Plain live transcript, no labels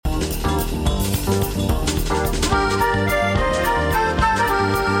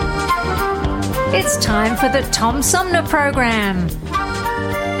It's time for the Tom Sumner Program.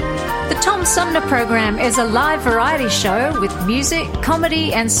 The Tom Sumner Program is a live variety show with music,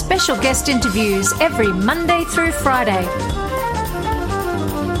 comedy, and special guest interviews every Monday through Friday.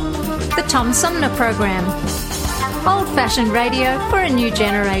 The Tom Sumner Program. Old-fashioned radio for a new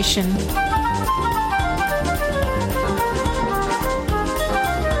generation.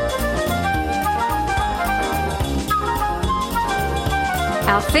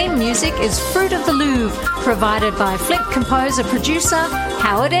 Our theme music is Fruit of the Louvre, provided by flick composer-producer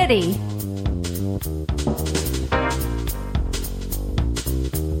Howard Eddy.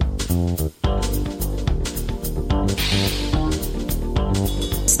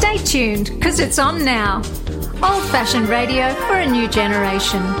 Stay tuned, because it's on now. Old-fashioned radio for a new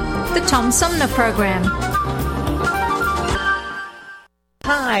generation. The Tom Sumner Program.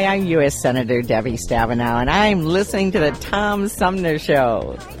 Hi, I'm U.S. Senator Debbie Stabenow, and I'm listening to the Tom Sumner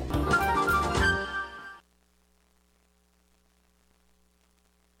Show.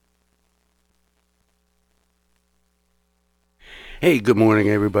 Hey, good morning,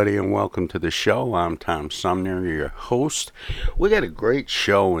 everybody, and welcome to the show. I'm Tom Sumner, your host. We got a great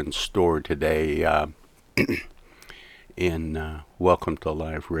show in store today. Welcome to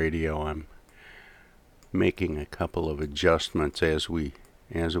Live Radio. I'm making a couple of adjustments as we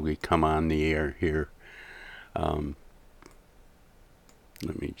come on the air here. Let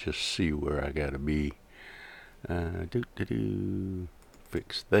me just see where I gotta be.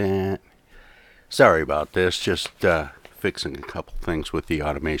 Fix that. Sorry about this. Just fixing a couple things with the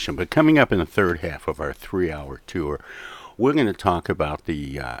automation. But coming up in the third half of our 3-hour tour, we're going to talk about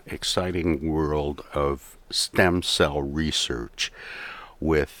the exciting world of stem cell research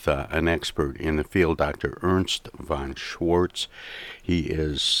with an expert in the field, Dr. Ernst von Schwartz. He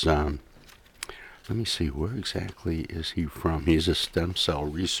is, let me see, where exactly is he from? He's a stem cell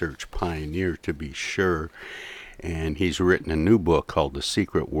research pioneer, to be sure, and he's written a new book called The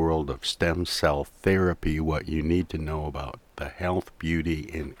Secret World of Stem Cell Therapy, What You Need to Know About the Health,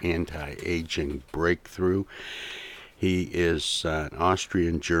 Beauty, and Anti-Aging Breakthrough. He is an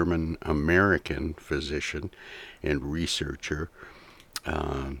Austrian-German-American physician and researcher.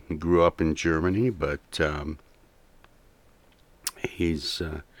 He grew up in Germany, but he's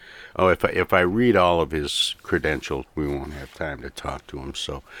if I read all of his credentials, we won't have time to talk to him,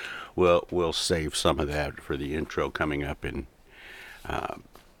 so we'll save some of that for the intro coming up in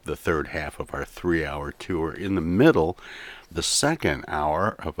the third half of our 3-hour tour. In the middle, the second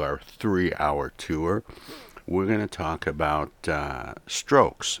hour of our 3-hour tour, we're going to talk about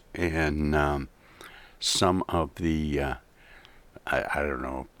strokes and some of the I don't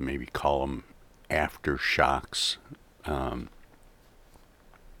know, maybe call them aftershocks.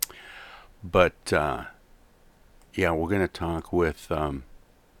 But we're going to talk with, let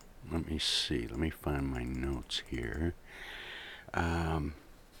me see, let me find my notes here.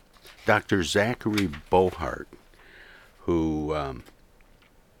 Dr. Zachary Bohart, who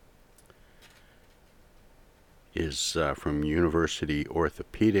is from University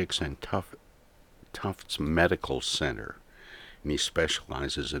Orthopedics and Tufts Medical Center. And he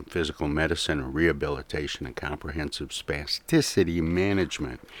specializes in physical medicine and rehabilitation and comprehensive spasticity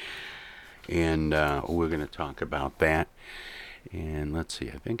management. And we're going to talk about that. And let's see,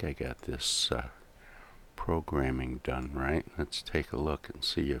 I think I got this programming done right. Let's take a look and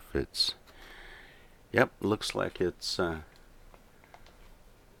see if it's... Yep, looks like it's all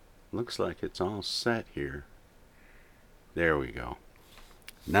set here. There we go.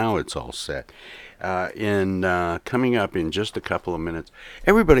 Now it's all set. Coming up in just a couple of minutes,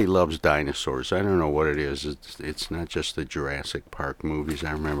 everybody loves dinosaurs. I don't know what it is. It's not just the Jurassic Park movies.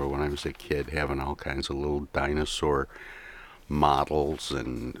 I remember when I was a kid having all kinds of little dinosaur models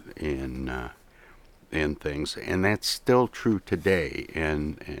and things, and that's still true today.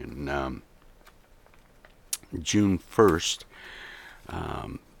 And June 1st,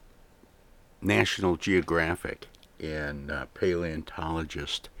 National Geographic and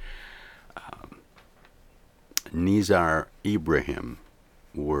paleontologist Nizar Ibrahim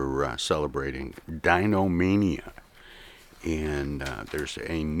were celebrating Dinomania, and there's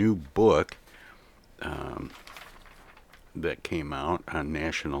a new book that came out on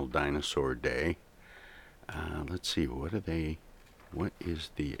National Dinosaur Day. Let's see, what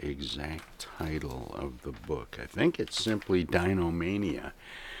is the exact title of the book? I think it's simply Dinomania.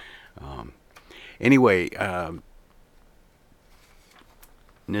 Anyway,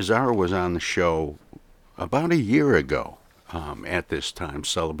 Nizar was on the show about a year ago at this time,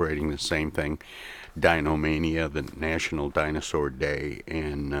 celebrating the same thing, Dinomania, the National Dinosaur Day,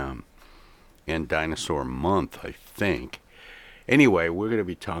 and Dinosaur Month, I think. Anyway, we're going to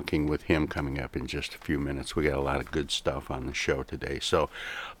be talking with him coming up in just a few minutes. We got a lot of good stuff on the show today. So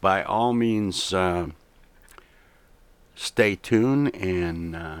by all means, stay tuned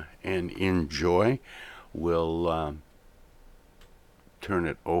and enjoy. We'll turn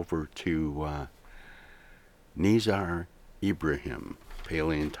it over to Nizar Ibrahim,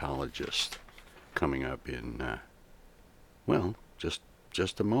 paleontologist, coming up in,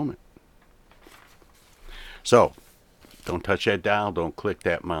 just a moment. So, don't touch that dial, don't click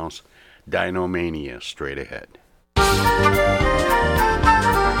that mouse. Dinomania straight ahead.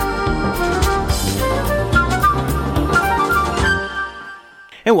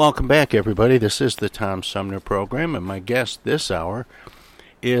 And welcome back, everybody. This is the Tom Sumner Program, and my guest this hour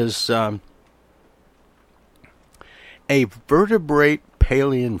is a vertebrate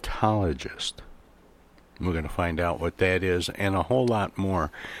paleontologist. We're going to find out what that is and a whole lot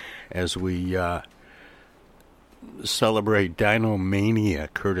more as we celebrate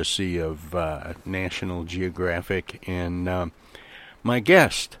Dinomania, courtesy of National Geographic. And my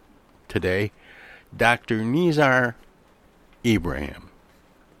guest today, Dr. Nizar Ibrahim.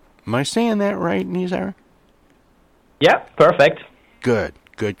 Am I saying that right, Nizar? Yeah, perfect. Good,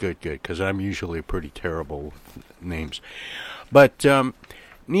 because I'm usually pretty terrible with names. But,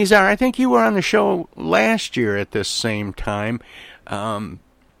 Nizar, I think you were on the show last year at this same time.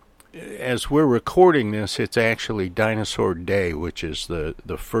 As we're recording this, it's actually Dinosaur Day, which is the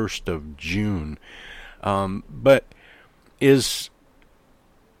 1st of June. But is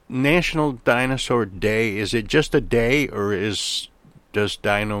National Dinosaur Day, is it just a day, or does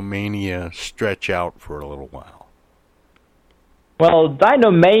Dinomania stretch out for a little while? Well,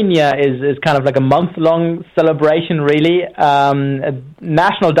 Dinomania is kind of like a month-long celebration, really.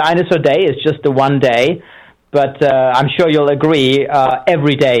 National Dinosaur Day is just the one day, but I'm sure you'll agree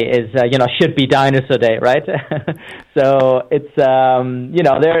every day is, should be Dinosaur Day, right? So it's, there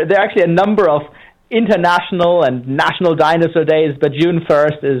are actually a number of international and national dinosaur days, but June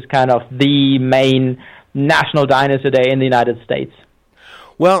 1st is kind of the main National Dinosaur Day in the United States.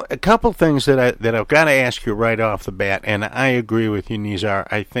 Well, a couple things that I've got to ask you right off the bat, and I agree with you, Nizar.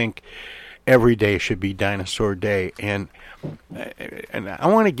 I think every day should be Dinosaur Day, and I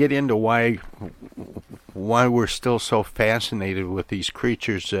want to get into why we're still so fascinated with these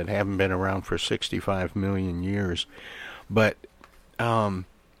creatures that haven't been around for 65 million years. But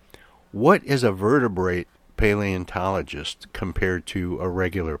what is a vertebrate paleontologist compared to a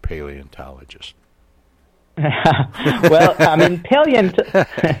regular paleontologist? Well, I mean,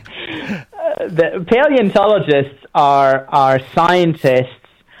 the paleontologists are scientists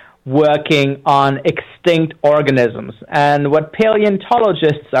working on extinct organisms. And what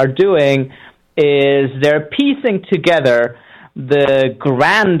paleontologists are doing is they're piecing together the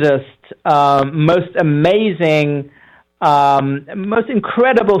grandest, most amazing, most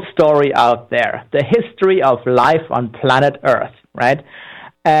incredible story out there, the history of life on planet Earth, right?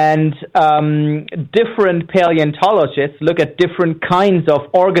 And different paleontologists look at different kinds of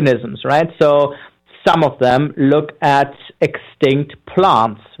organisms, right? So some of them look at extinct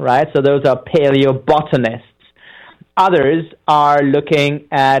plants, right? So those are paleobotanists. Others are looking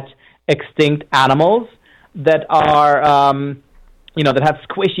at extinct animals that are, that have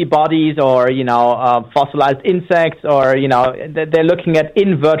squishy bodies, or, fossilized insects, or, they're looking at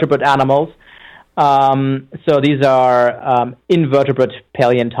invertebrate animals. So these are invertebrate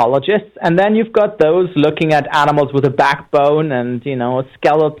paleontologists. And then you've got those looking at animals with a backbone and, a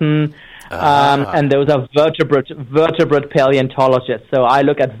skeleton. And those are vertebrate paleontologists. So I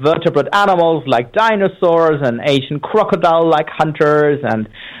look at vertebrate animals like dinosaurs and ancient crocodile-like hunters and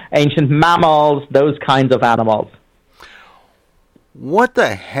ancient mammals, those kinds of animals. What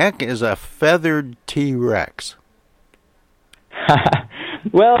the heck is a feathered T-Rex?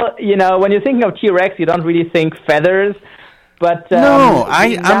 Well, when you're thinking of T-Rex, you don't really think feathers, but... No,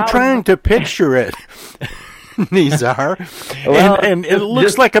 I'm trying to picture it, Nizar, well, and it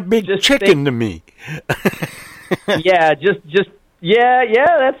looks like a big chicken to me. Yeah, that's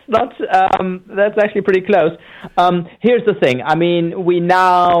actually pretty close. Here's the thing. I mean, we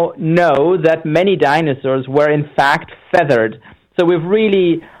now know that many dinosaurs were in fact feathered, so we've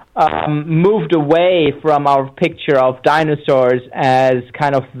really... moved away from our picture of dinosaurs as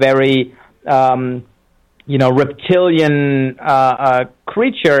kind of very, reptilian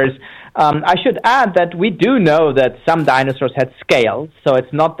creatures. I should add that we do know that some dinosaurs had scales, so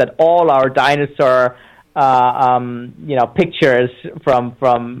it's not that all our dinosaur, pictures from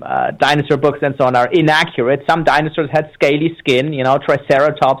dinosaur books and so on are inaccurate. Some dinosaurs had scaly skin.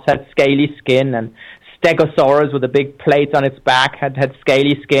 Triceratops had scaly skin, and Stegosaurus with the big plates on its back had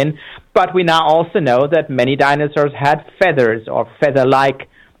scaly skin. But we now also know that many dinosaurs had feathers or feather-like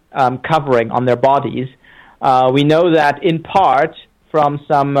covering on their bodies. We know that in part from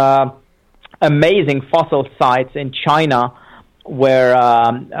some amazing fossil sites in China where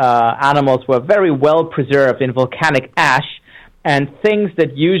animals were very well preserved in volcanic ash, and things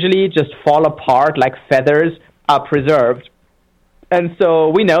that usually just fall apart like feathers are preserved. And so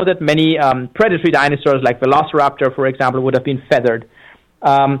we know that many predatory dinosaurs like Velociraptor, for example, would have been feathered.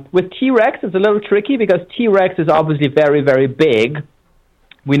 With T-Rex, it's a little tricky because T-Rex is obviously very, very big.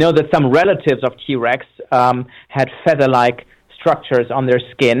 We know that some relatives of T-Rex had feather-like structures on their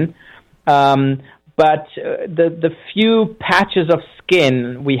skin. But the few patches of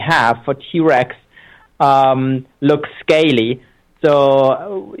skin we have for T-Rex look scaly.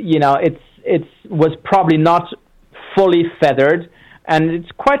 So, it was probably not fully feathered. And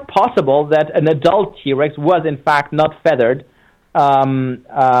it's quite possible that an adult T-Rex was, in fact, not feathered. In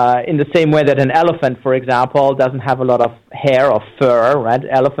the same way that an elephant, for example, doesn't have a lot of hair or fur, right?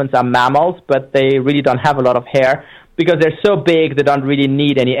 Elephants are mammals, but they really don't have a lot of hair because they're so big they don't really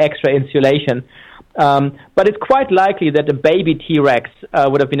need any extra insulation. But it's quite likely that a baby T-Rex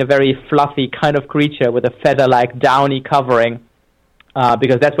would have been a very fluffy kind of creature with a feather-like downy covering,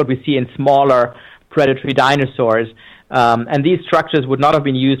 because that's what we see in smaller predatory dinosaurs. And these structures would not have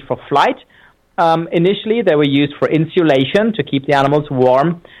been used for flight. Initially, they were used for insulation to keep the animals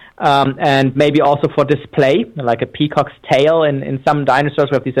warm, and maybe also for display, like a peacock's tail. In some dinosaurs,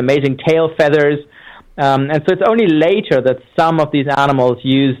 we have these amazing tail feathers. And so it's only later that some of these animals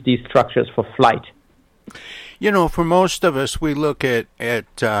use these structures for flight. For most of us, we look at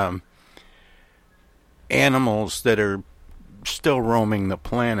animals that are still roaming the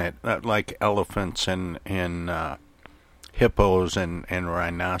planet, like elephants and hippos and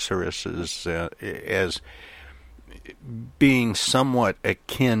rhinoceroses, as being somewhat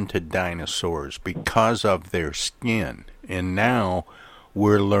akin to dinosaurs because of their skin. And now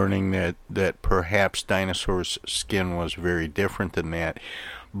we're learning that perhaps dinosaurs' skin was very different than that.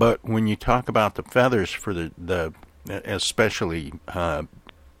 But when you talk about the feathers for the especially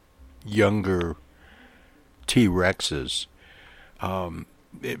younger T-Rexes,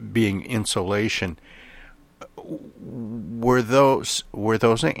 being insulation, were those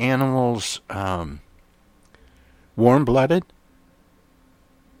animals warm-blooded?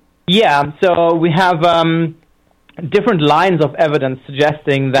 Yeah, so we have different lines of evidence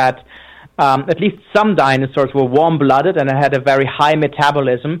suggesting that at least some dinosaurs were warm-blooded and had a very high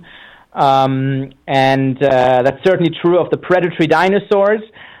metabolism. And that's certainly true of the predatory dinosaurs.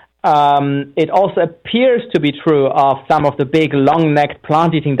 It also appears to be true of some of the big, long-necked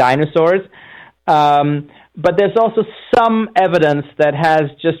plant-eating dinosaurs. But there's also some evidence that has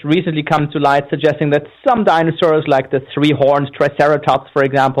just recently come to light suggesting that some dinosaurs, like the three-horned Triceratops, for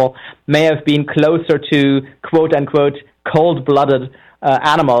example, may have been closer to quote-unquote cold-blooded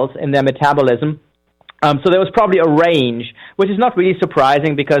animals in their metabolism. So there was probably a range, which is not really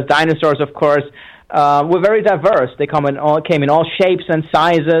surprising because dinosaurs, of course, were very diverse. They came in all shapes and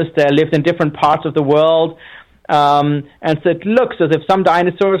sizes. They lived in different parts of the world. And so it looks as if some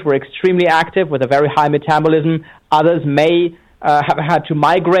dinosaurs were extremely active with a very high metabolism. Others may have had to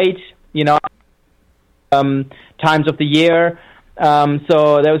migrate, times of the year.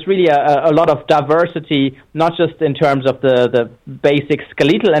 So there was really a lot of diversity, not just in terms of the basic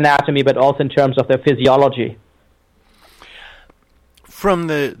skeletal anatomy, but also in terms of their physiology. From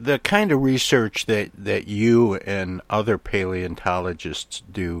the kind of research that you and other paleontologists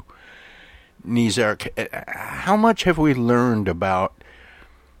do, Nizar, how much have we learned about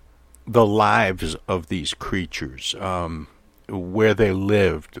the lives of these creatures, where they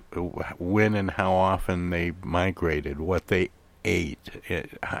lived, when and how often they migrated, what they ate?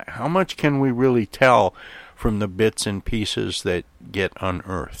 How much can we really tell from the bits and pieces that get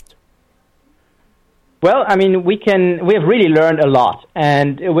unearthed? Well, I mean, we have really learned a lot,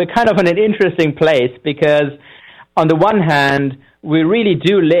 and we're kind of in an interesting place because on the one hand, we really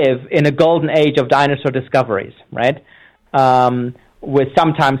do live in a golden age of dinosaur discoveries, right? We're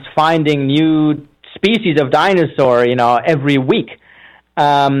sometimes finding new species of dinosaur, every week.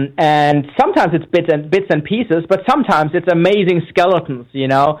 And sometimes it's bits and pieces, but sometimes it's amazing skeletons,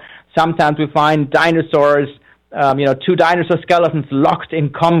 Sometimes we find dinosaurs, two dinosaur skeletons locked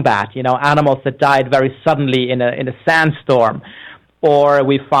in combat, animals that died very suddenly in a sandstorm. Or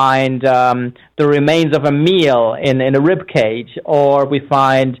we find the remains of a meal in a rib cage, or we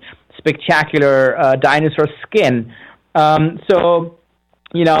find spectacular dinosaur skin. So,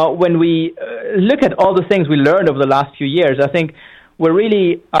 when we look at all the things we learned over the last few years, I think we're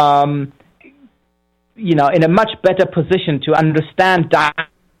really in a much better position to understand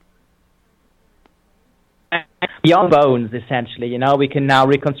beyond bones, essentially. We can now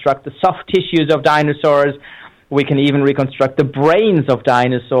reconstruct the soft tissues of dinosaurs. We can even reconstruct the brains of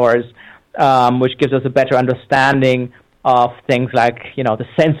dinosaurs, which gives us a better understanding of things like, the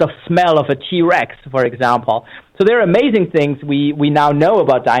sense of smell of a T-Rex, for example. So there are amazing things we now know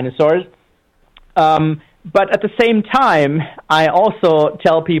about dinosaurs. But at the same time, I also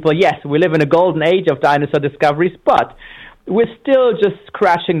tell people, yes, we live in a golden age of dinosaur discoveries, but we're still just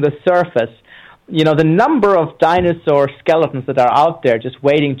scratching the surface. The number of dinosaur skeletons that are out there just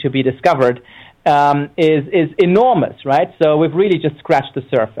waiting to be discovered is enormous, right? So we've really just scratched the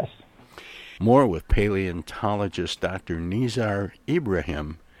surface. More with paleontologist Dr. Nizar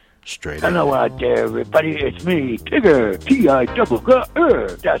Ibrahim straight Hello ahead. out there, everybody. It's me, Tigger. T-I-double-G-R.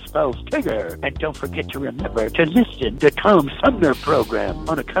 That spells Tigger. And don't forget to remember to listen to Tom Sumner program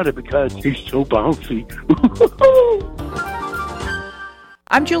on account of because he's so bouncy.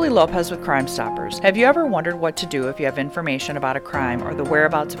 I'm Julie Lopez with Crime Stoppers. Have you ever wondered what to do if you have information about a crime or the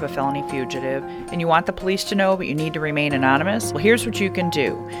whereabouts of a felony fugitive and you want the police to know but you need to remain anonymous? Well, here's what you can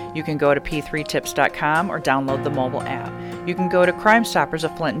do. You can go to p3tips.com or download the mobile app. You can go to Crime Stoppers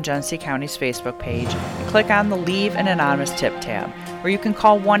of Flint and Genesee County's Facebook page and click on the Leave an Anonymous Tip tab, or you can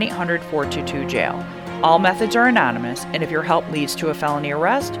call 1-800-422-JAIL. All methods are anonymous, and if your help leads to a felony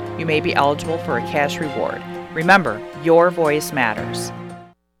arrest, you may be eligible for a cash reward. Remember, your voice matters.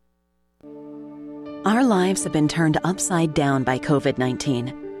 Our lives have been turned upside down by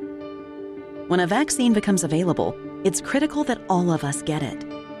COVID-19. When a vaccine becomes available, it's critical that all of us get it.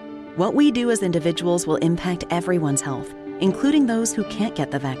 What we do as individuals will impact everyone's health, including those who can't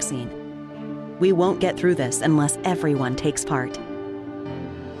get the vaccine. We won't get through this unless everyone takes part.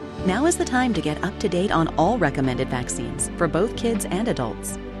 Now is the time to get up to date on all recommended vaccines for both kids and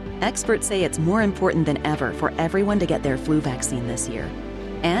adults. Experts say it's more important than ever for everyone to get their flu vaccine this year.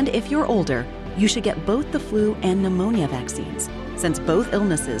 And if you're older, you should get both the flu and pneumonia vaccines, since both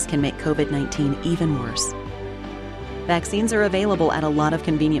illnesses can make COVID-19 even worse. Vaccines are available at a lot of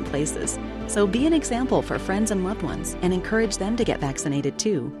convenient places, so be an example for friends and loved ones and encourage them to get vaccinated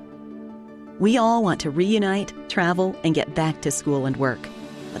too. We all want to reunite, travel, and get back to school and work,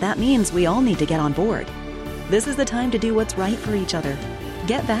 but that means we all need to get on board. This is the time to do what's right for each other.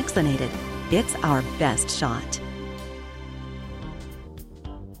 Get vaccinated. It's our best shot.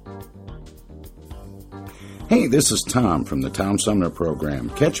 Hey, this is Tom from the Tom Sumner Program.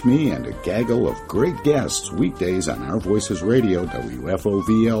 Catch me and a gaggle of great guests weekdays on Our Voices Radio,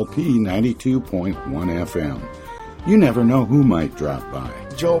 WFOVLP 92.1 FM. You never know who might drop by.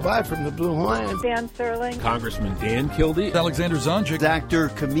 Joe By from the Blue Hawaiian. Dan Serling. Congressman Dan Kildee. Alexander Zonjic. Actor,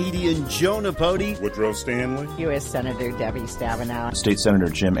 comedian Joe Napodi. Woodrow Stanley. U.S. Senator Debbie Stabenow. State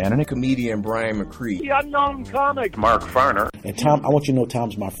Senator Jim Ananich. Comedian Brian McCree. The unknown comic. Mark Farner. And Tom, I want you to know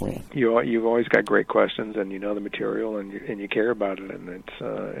Tom's my friend. You've always got great questions, and you know the material, and you care about it, and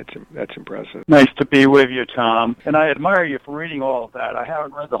that's impressive. Nice to be with you, Tom. And I admire you for reading all of that. I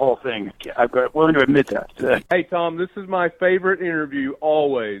haven't read the whole thing. I'm willing to admit that. Hey, Tom, this is my favorite interview always.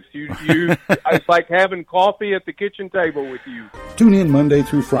 It's like having coffee at the kitchen table with you. Tune in Monday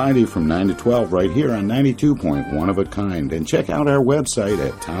through Friday from 9 to 12 right here on 92.1 of a kind, and check out our website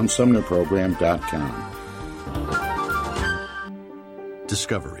at TomSumnerProgram.com.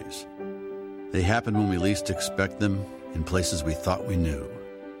 Discoveries. They happen when we least expect them, in places we thought we knew.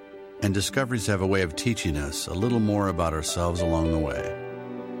 And discoveries have a way of teaching us a little more about ourselves along the way.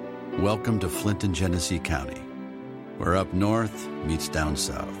 Welcome to Flint and Genesee County, where up north meets down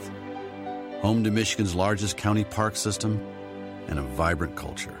south. Home to Michigan's largest county park system and a vibrant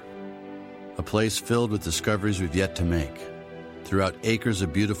culture. A place filled with discoveries we've yet to make, throughout acres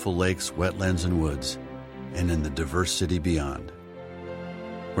of beautiful lakes, wetlands, and woods, and in the diverse city beyond.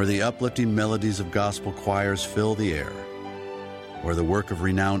 Where the uplifting melodies of gospel choirs fill the air, where the work of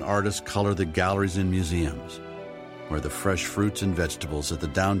renowned artists color the galleries and museums, where the fresh fruits and vegetables at the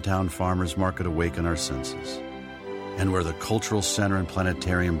downtown farmers market awaken our senses, and where the cultural center and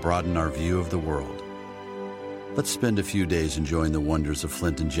planetarium broaden our view of the world. Let's spend a few days enjoying the wonders of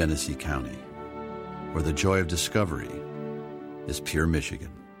Flint and Genesee County, where the joy of discovery is pure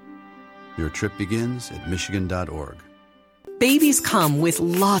Michigan. Your trip begins at Michigan.org. Babies come with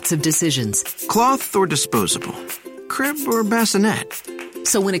lots of decisions. Cloth or disposable? Crib or bassinet?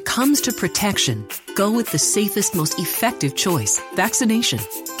 So when it comes to protection, Go with the safest, most effective choice, vaccination.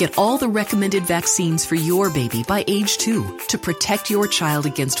 Get all the recommended vaccines for your baby by age 2 to protect your child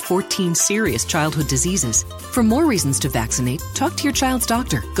against 14 serious childhood diseases. For more reasons to vaccinate, talk to your child's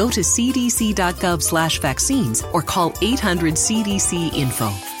doctor. Go to cdc.gov/vaccines or call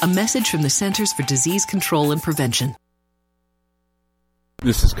 800-CDC-INFO. A message from the Centers for Disease Control and Prevention.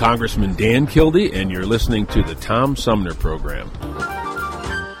 This is Congressman Dan Kildee, and you're listening to the Tom Sumner Program.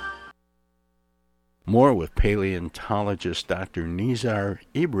 More with paleontologist Dr. Nizar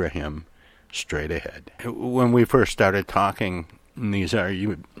Ibrahim straight ahead. When we first started talking, Nizar,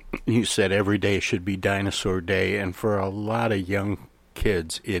 you said every day should be Dinosaur Day, and for a lot of young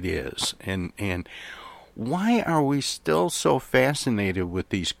kids it is. And why are we still so fascinated with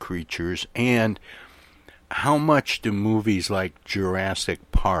these creatures, and how much do movies like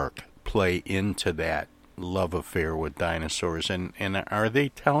Jurassic Park play into that love affair with dinosaurs? And are they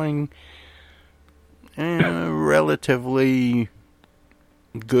telling relatively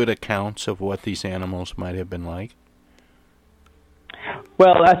good accounts of what these animals might have been like?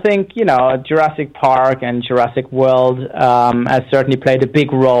 Well, I think, Jurassic Park and Jurassic World has certainly played a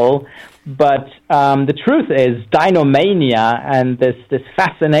big role. But the truth is, dinomania and this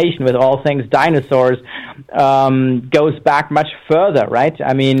fascination with all things dinosaurs goes back much further, right?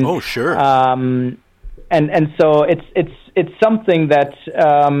 I mean, oh sure, and so it's something that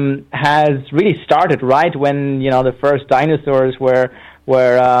has really started right when the first dinosaurs were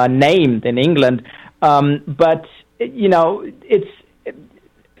named in England. But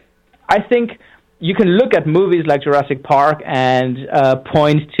I think you can look at movies like Jurassic Park and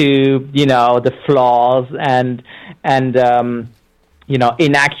point to the flaws and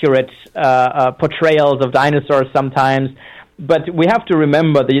inaccurate portrayals of dinosaurs sometimes, but we have to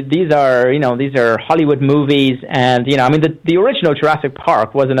remember these are Hollywood movies, and the original Jurassic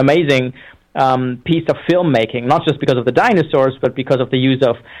Park was an amazing piece of filmmaking, not just because of the dinosaurs, but because of the use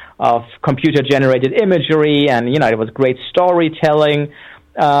of computer generated imagery, and it was great storytelling.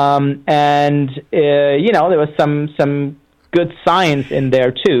 There was some good science in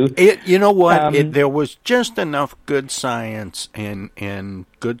there too. There was just enough good science and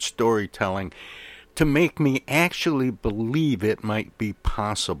good storytelling to make me actually believe it might be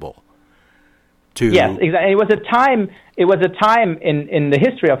possible. Yes, exactly. It was a time in the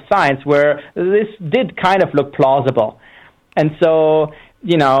history of science where this did kind of look plausible, and so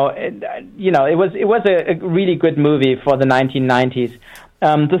it was a really good movie for the 1990s.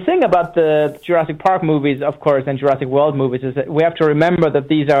 The thing about the Jurassic Park movies, of course, and Jurassic World movies is that we have to remember that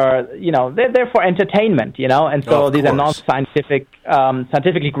these are, they're for entertainment, and so these are not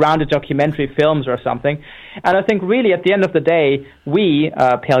scientifically grounded documentary films or something. And I think really at the end of the day, we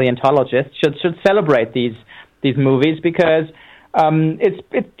paleontologists should celebrate these movies because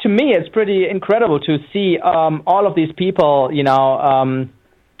to me it's pretty incredible to see all of these people,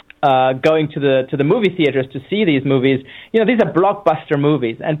 going to the movie theaters to see these movies. These are blockbuster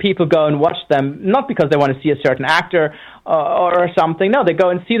movies, and people go and watch them not because they want to see a certain actor or something. No, they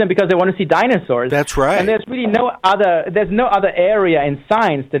go and see them because they want to see dinosaurs. That's right. And there's really no other area in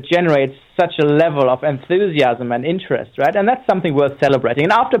science that generates such a level of enthusiasm and interest, right? And that's something worth celebrating.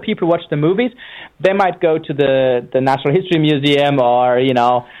 And after people watch the movies, they might go to the Natural History Museum or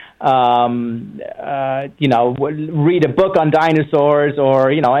read a book on dinosaurs,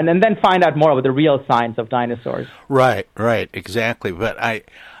 or and then find out more about the real science of dinosaurs. Right, exactly. But I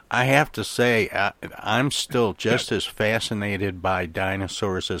have to say, I'm still just as fascinated by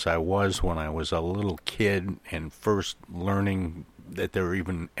dinosaurs as I was when I was a little kid and first learning that there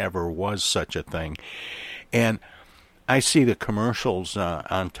even ever was such a thing. And I see the commercials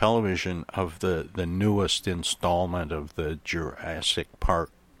on television of the newest installment of the Jurassic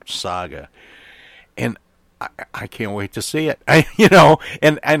Park saga, and I can't wait to see it.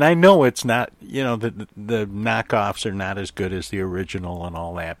 And I know it's not, the knockoffs are not as good as the original and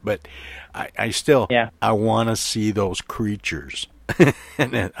all that, but I still I want to see those creatures.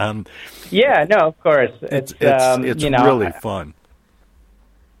 And of course it's really fun.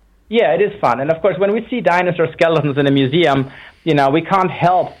 Yeah, it is fun. And of course when we see dinosaur skeletons in a museum, we can't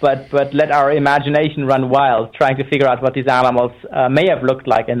help but let our imagination run wild, trying to figure out what these animals may have looked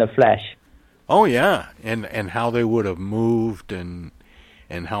like in the flesh. Oh yeah, and how they would have moved, and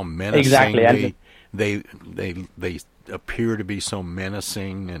how menacing exactly. they appear to be so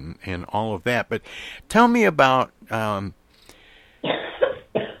menacing, and all of that. But tell me about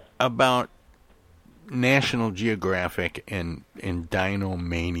National Geographic and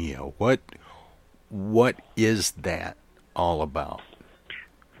Dinomania. What is that all about?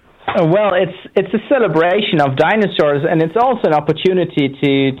 Well, it's a celebration of dinosaurs, and it's also an opportunity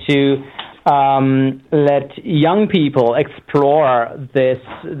to let young people explore this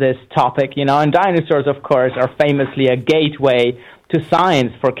topic. And dinosaurs, of course, are famously a gateway to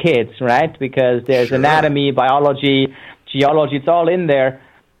science for kids, right? Because there's anatomy, biology, geology, it's all in there.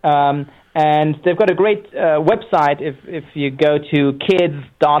 And they've got a great website. If you go to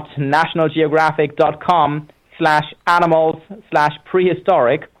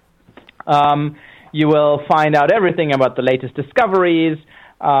kids.nationalgeographic.com/animals/prehistoric, you will find out everything about the latest discoveries.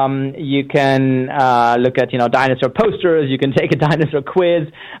 You can look at, dinosaur posters. You can take a dinosaur quiz.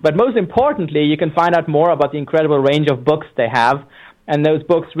 But most importantly, you can find out more about the incredible range of books they have. And those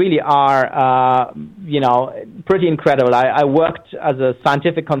books really are, pretty incredible. I worked as a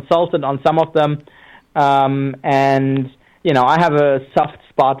scientific consultant on some of them. And I have a soft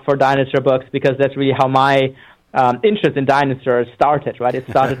spot for dinosaur books because that's really how my interest in dinosaurs started, right? It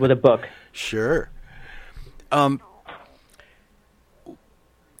started with a book. Sure.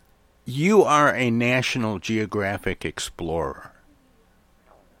 You are a National Geographic explorer.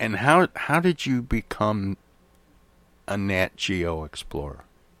 And how did you become a Nat Geo explorer?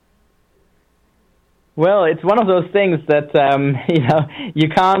 Well, it's one of those things that you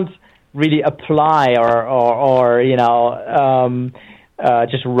can't really apply or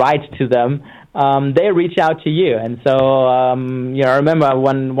just write to them. They reach out to you, and so I remember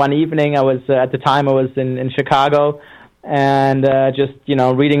one evening I was at the time I was in Chicago, and just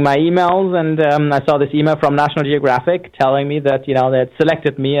reading my emails, and I saw this email from National Geographic telling me that they had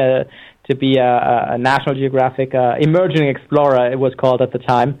selected me to be a National Geographic emerging explorer, it was called at the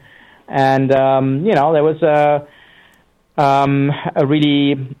time. And there was a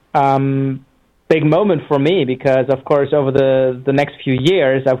really big moment for me because, of course, over the next few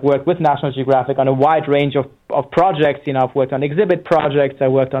years, I've worked with National Geographic on a wide range of projects. I've worked on exhibit projects, I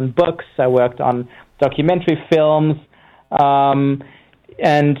worked on books, I worked on documentary films, and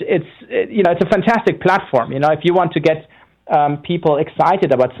it's a fantastic platform. If you want to get people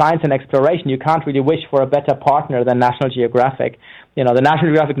excited about science and exploration, you can't really wish for a better partner than National Geographic. The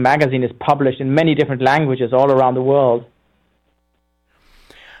National Geographic magazine is published in many different languages all around the world.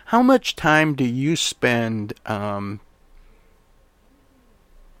 How much time do you spend, I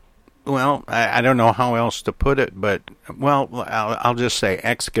don't know how else to put it, but, I'll just say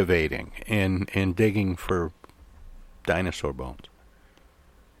excavating and digging for dinosaur bones?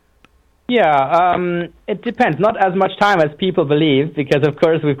 Yeah, it depends. Not as much time as people believe, because of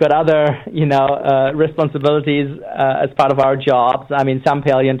course we've got other, responsibilities as part of our jobs. I mean, some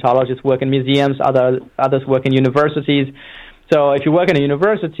paleontologists work in museums, others work in universities. So if you work in a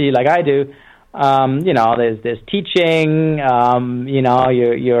university like I do, there's teaching.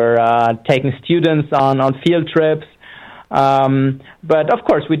 You're taking students on field trips. But of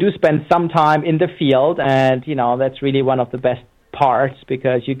course, we do spend some time in the field, and that's really one of the best parts,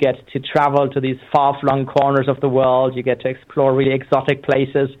 because you get to travel to these far-flung corners of the world. You get to explore really exotic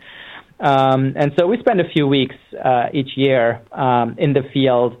places. And so we spend a few weeks each year in the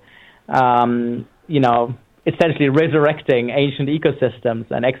field, essentially resurrecting ancient ecosystems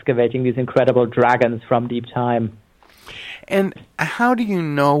and excavating these incredible dragons from deep time. And how do you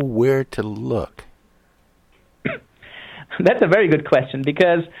know where to look? That's a very good question,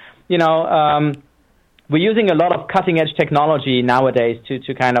 because, we're using a lot of cutting-edge technology nowadays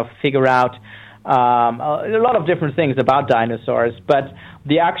to kind of figure out a lot of different things about dinosaurs, but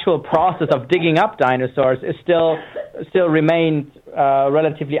the actual process of digging up dinosaurs is still remained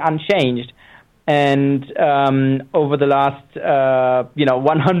relatively unchanged. And over the last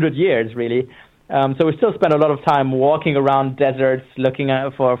 100 years, really. So we still spend a lot of time walking around deserts, looking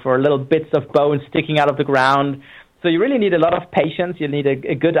for little bits of bone sticking out of the ground. So you really need a lot of patience. You need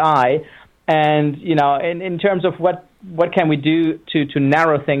a good eye. And, in terms of what can we do to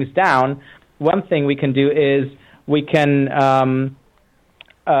narrow things down, one thing we can do is we can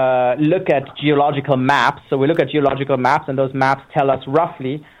look at geological maps. So we look at geological maps, and those maps tell us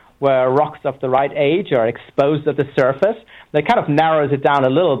roughly where rocks of the right age are exposed at the surface. That kind of narrows it down a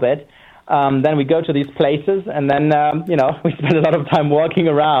little bit. Then we go to these places, and then, we spend a lot of time walking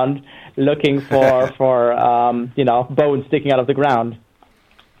around looking for bones sticking out of the ground.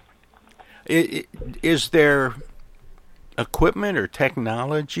 Is there equipment or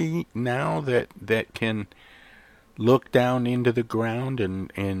technology now that can look down into the ground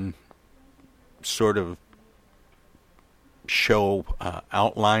and sort of show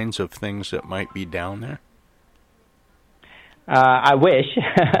outlines of things that might be down there? I wish.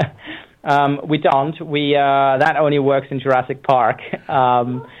 We don't. That only works in Jurassic Park.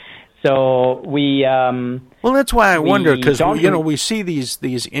 So we. Well, that's why I wonder, because we see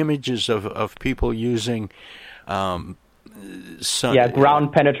these images of people using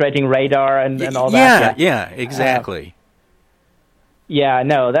ground penetrating radar and all that. Yeah, exactly.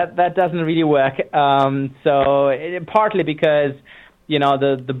 No, that doesn't really work. Partly because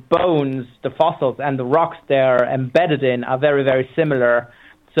the bones, the fossils, and the rocks they're embedded in are very, very similar.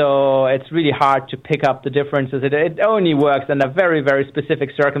 So it's really hard to pick up the differences. It only works under very, very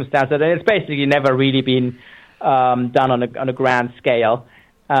specific circumstances, and it's basically never really been done on a grand scale.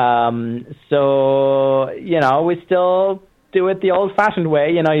 We still do it the old-fashioned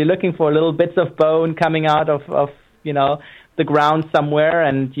way. You're looking for little bits of bone coming out of the ground somewhere,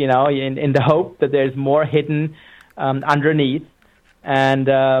 and in the hope that there's more hidden underneath. And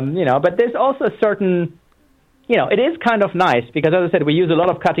but there's also a certain, it is kind of nice because, as I said, we use a lot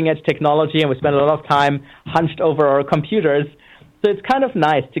of cutting-edge technology and we spend a lot of time hunched over our computers. So it's kind of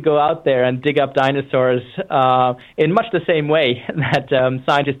nice to go out there and dig up dinosaurs in much the same way that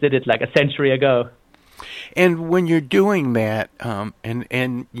scientists did it like a century ago. And when you're doing that,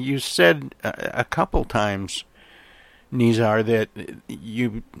 and you said a couple times, Nizar, that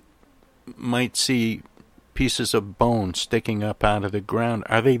you might see pieces of bone sticking up out of the ground.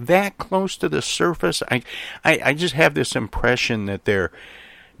 Are they that close to the surface? I just have this impression that they're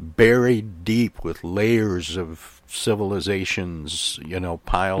buried deep with layers of civilizations,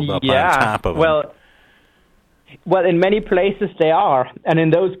 piled up on top of them. Well, in many places they are, and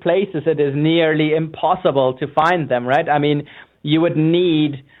in those places it is nearly impossible to find them, right? I mean, you would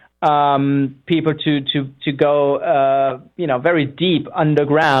need people to go, very deep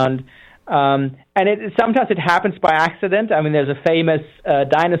underground. And sometimes it happens by accident. I mean, there's a famous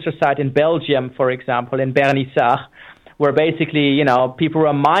dinosaur site in Belgium, for example, in Bernissart, where basically, people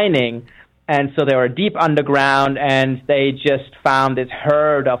were mining, and so they were deep underground, and they just found this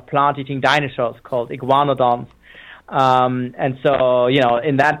herd of plant-eating dinosaurs called iguanodons. And so,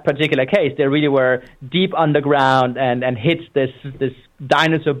 in that particular case, they really were deep underground and hit this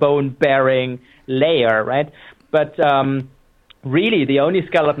dinosaur bone-bearing layer, right? But really, the only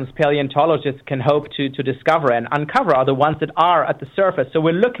skeletons paleontologists can hope to discover and uncover are the ones that are at the surface. So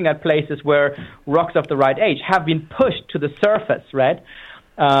we're looking at places where rocks of the right age have been pushed to the surface, right?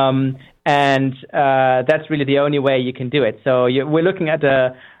 And that's really the only way you can do it. So we're looking at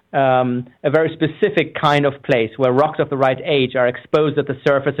a very specific kind of place where rocks of the right age are exposed at the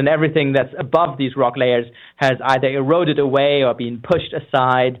surface, and everything that's above these rock layers has either eroded away or been pushed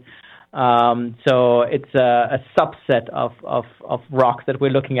aside. So it's a subset of rocks that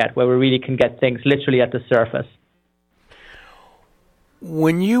we're looking at where we really can get things literally at the surface.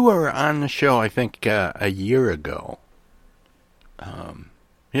 When you were on the show, I think a year ago,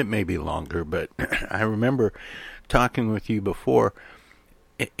 it may be longer, but I remember talking with you before.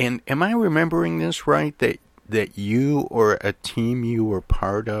 And am I remembering this right, that you or a team you were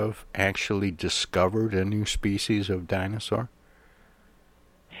part of actually discovered a new species of dinosaur?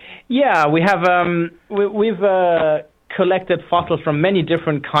 Yeah, we have. We've collected fossils from many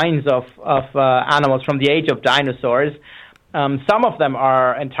different kinds of animals from the age of dinosaurs. Some of them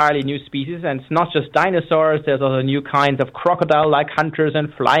are entirely new species, and it's not just dinosaurs. There's also new kinds of crocodile-like hunters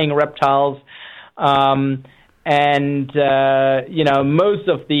and flying reptiles. Most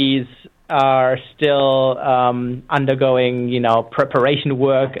of these are still undergoing, preparation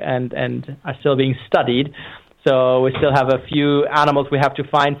work and are still being studied. So we still have a few animals we have to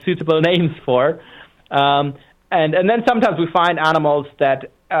find suitable names for. And then sometimes we find animals that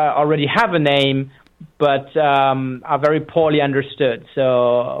already have a name, but are very poorly understood.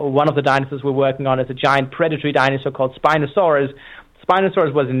 So one of the dinosaurs we're working on is a giant predatory dinosaur called Spinosaurus.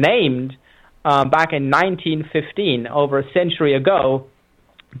 Spinosaurus was named back in 1915, over a century ago,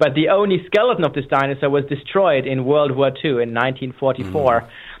 but the only skeleton of this dinosaur was destroyed in World War II in 1944.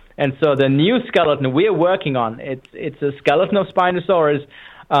 And so the new skeleton we're working on, it's a skeleton of Spinosaurus,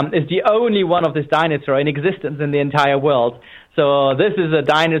 is the only one of this dinosaur in existence in the entire world. So this is a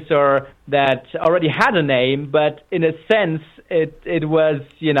dinosaur that already had a name, but in a sense, it was,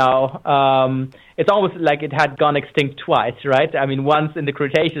 it's almost like it had gone extinct twice, right? I mean, once in the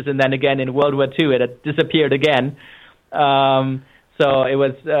Cretaceous and then again in World War II, it had disappeared again. So it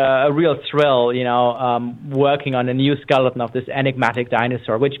was a real thrill, working on a new skeleton of this enigmatic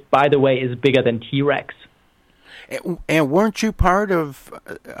dinosaur, which, by the way, is bigger than T-Rex. And weren't you part of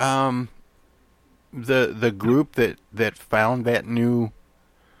the group that found that new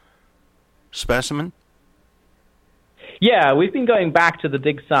specimen? Yeah, we've been going back to the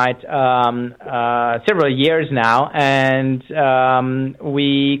dig site several years now, and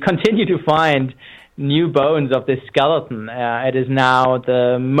we continue to find new bones of this skeleton. It is now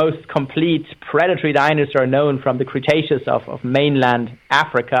the most complete predatory dinosaur known from the Cretaceous of mainland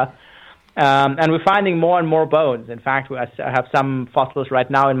Africa. And we're finding more and more bones. In fact, I have some fossils right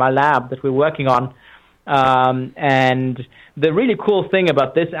now in my lab that we're working on. And the really cool thing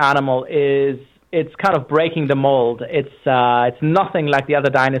about this animal is it's kind of breaking the mold. It's nothing like the other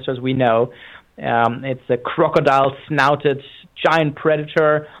dinosaurs we know. It's a crocodile-snouted giant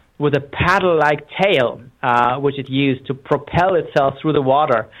predator with a paddle-like tail, which it used to propel itself through the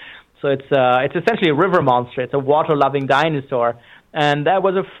water. So it's essentially a river monster. It's a water-loving dinosaur. And that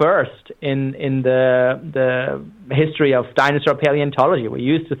was a first in the history of dinosaur paleontology. We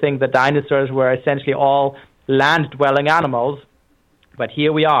used to think that dinosaurs were essentially all land-dwelling animals, but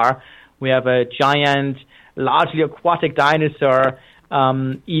here we are. We have a giant, largely aquatic dinosaur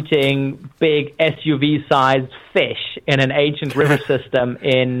eating big SUV-sized fish in an ancient river system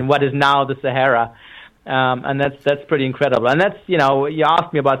in what is now the Sahara. And that's pretty incredible. And that's, you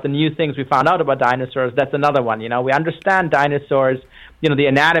asked me about the new things we found out about dinosaurs. That's another one. We understand dinosaurs, the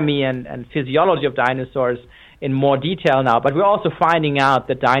anatomy and physiology of dinosaurs in more detail now, but we're also finding out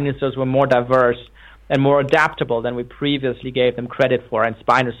that dinosaurs were more diverse and more adaptable than we previously gave them credit for, and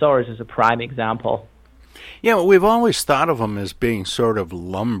Spinosaurus is a prime example. Yeah, well, we've always thought of them as being sort of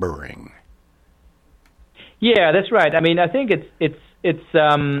lumbering. Yeah, that's right. I mean, I think it's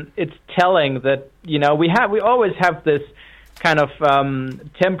telling that we always have this kind of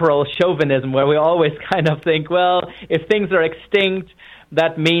temporal chauvinism where we always kind of think, well, if things are extinct,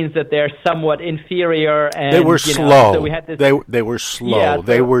 that means that they're somewhat inferior. And they were slow. So we had this, they were slow. Yeah,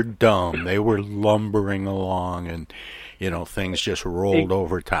 they were dumb. They were lumbering along, and things just rolled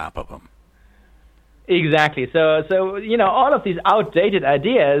over top of them. Exactly. So all of these outdated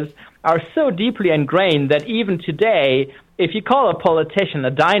ideas are so deeply ingrained that even today, if you call a politician a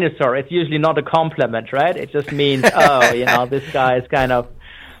dinosaur, it's usually not a compliment, right? It just means, this guy is kind of,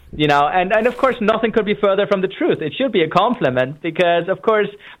 and of course, nothing could be further from the truth. It should be a compliment because, of course,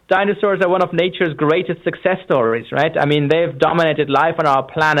 dinosaurs are one of nature's greatest success stories, right? I mean, they've dominated life on our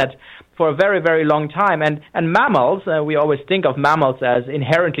planet for a very, very long time. And mammals, we always think of mammals as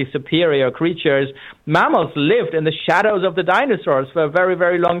inherently superior creatures. Mammals lived in the shadows of the dinosaurs for a very,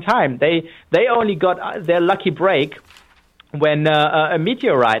 very long time. They only got their lucky break when a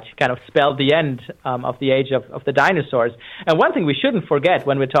meteorite kind of spelled the end of the age of the dinosaurs. And one thing we shouldn't forget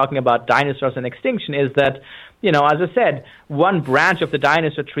when we're talking about dinosaurs and extinction is that, as I said, one branch of the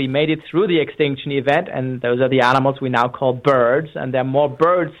dinosaur tree made it through the extinction event, and those are the animals we now call birds, and there are more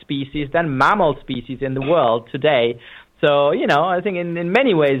bird species than mammal species in the world today. So, I think in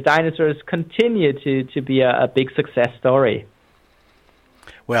many ways, dinosaurs continue to be a big success story.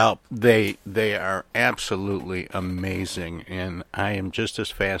 Well, they are absolutely amazing, and I am just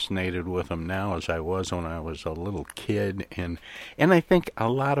as fascinated with them now as I was when I was a little kid, and I think a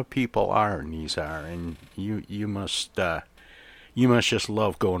lot of people are, Nizar, and you must just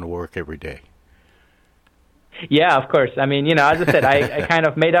love going to work every day. Yeah, of course. I mean, as I said, I kind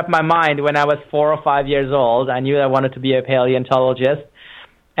of made up my mind when I was 4 or 5 years old. I knew I wanted to be a paleontologist,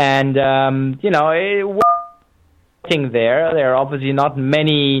 and there are obviously not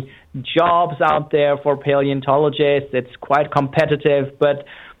many jobs out there for paleontologists. It's quite competitive, but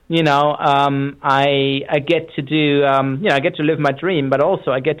I get to do I get to live my dream, but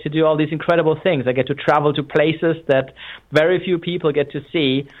also I get to do all these incredible things. I get to travel to places that very few people get to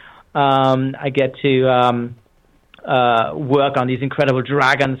see. I get to work on these incredible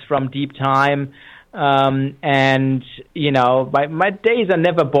dragons from deep time. And my days are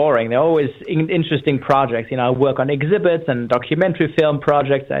never boring. They're always interesting projects. I work on exhibits and documentary film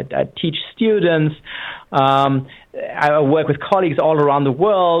projects. I teach students. I work with colleagues all around the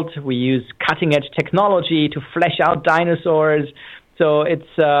world. We use cutting edge technology to flesh out dinosaurs. So it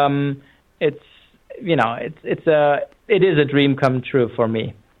is a dream come true for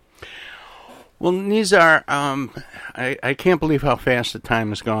me. Well, Nizar, I can't believe how fast the time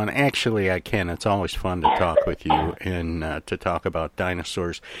has gone. Actually, I can. It's always fun to talk with you and to talk about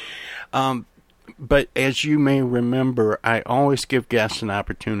dinosaurs. But as you may remember, I always give guests an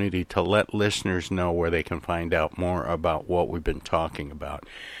opportunity to let listeners know where they can find out more about what we've been talking about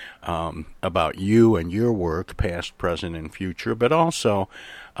you and your work, past, present, and future, but also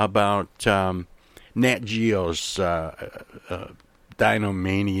about Nat Geo's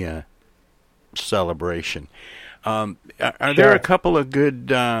Dinomania celebration. Are there a couple of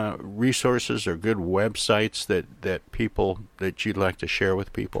good resources or good websites that you'd like to share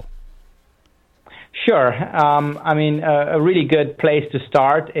with people? Sure. A really good place to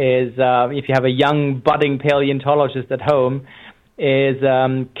start is if you have a young budding paleontologist at home is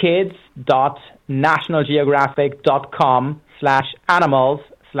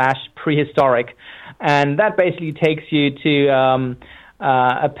kids.nationalgeographic.com/animals/prehistoric. And that basically takes you to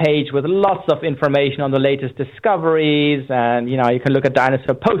a page with lots of information on the latest discoveries, and you can look at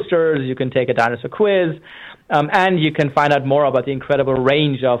dinosaur posters, you can take a dinosaur quiz, and you can find out more about the incredible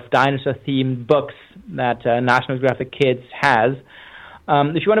range of dinosaur-themed books that National Geographic Kids has.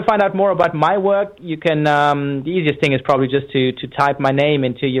 If you want to find out more about my work, you can. The easiest thing is probably just to type my name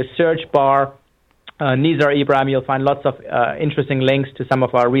into your search bar, Nizar Ibrahim. You'll find lots of interesting links to some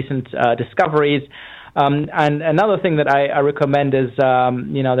of our recent discoveries. And another thing that I recommend is,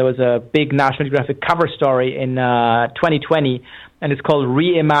 there was a big National Geographic cover story in 2020, and it's called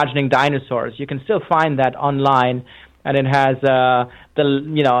Reimagining Dinosaurs. You can still find that online, and it has a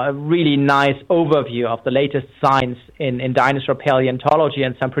really nice overview of the latest science in dinosaur paleontology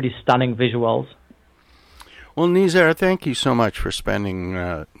and some pretty stunning visuals. Well, Nizar, thank you so much for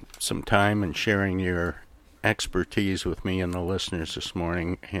spending some time and sharing your expertise with me and the listeners this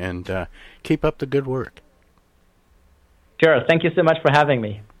morning, and keep up the good work. Sure. Thank you so much for having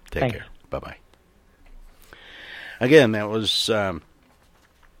me. Take care. Bye-bye. Again, that was Dr.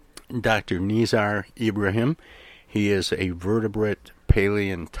 Nizar Ibrahim. He is a vertebrate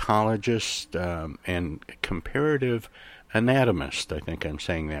paleontologist and comparative anatomist. I think I'm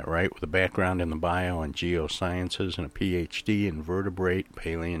saying that right, with a background in the bio and geosciences and a PhD in vertebrate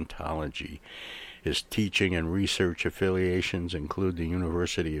paleontology. His teaching and research affiliations include the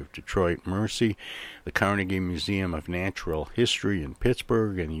University of Detroit Mercy, the Carnegie Museum of Natural History in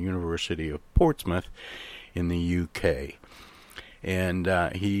Pittsburgh, and the University of Portsmouth in the UK. And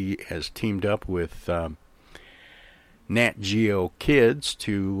he has teamed up with Nat Geo Kids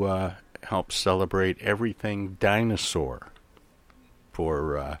to help celebrate everything dinosaur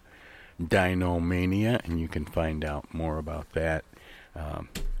for Dinomania, and you can find out more about that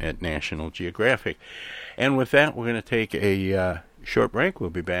at National Geographic. And with that, we're going to take a short break. We'll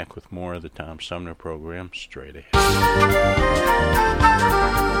be back with more of the Tom Sumner program straight ahead.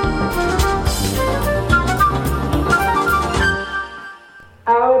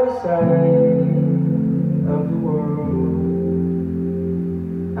 Outside of the world,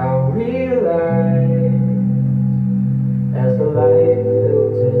 I'll realize as the light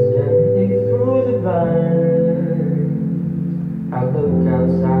filters gently through the vines, I look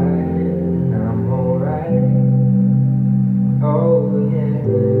outside and I'm alright. Oh yeah.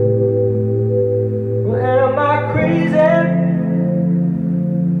 Well, am I crazy,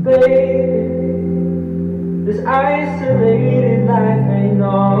 baby? This isolated life ain't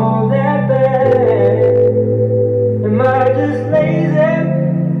all that bad. Am I just lazy?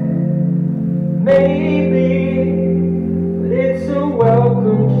 Maybe, but it's a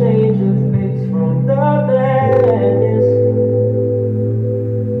welcome change of pace from the madness.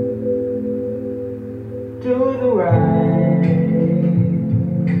 Do the right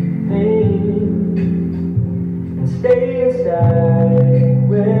thing and stay inside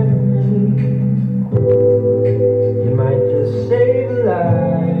with me. You might just save a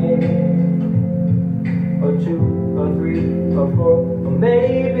life, or two, or three, or four, or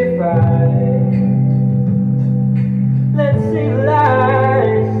maybe five. Let's save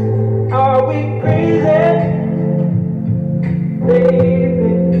lives. Are we crazy,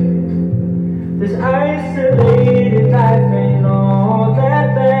 baby? This isolated life ain't all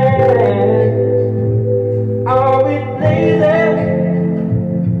that bad. Are we lazy?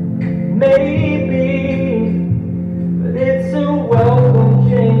 Maybe, but it's a welcome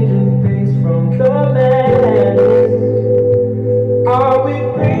change of pace from the madness. Are we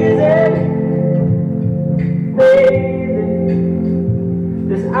crazy? Maybe,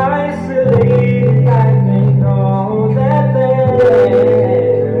 this isolated life ain't all that bad.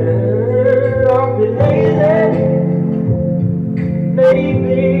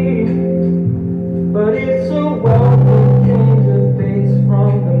 Maybe, but it's a welcome change of pace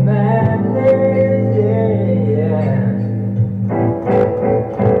from the madness, yeah.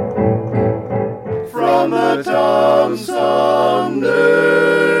 From the Tom Sumner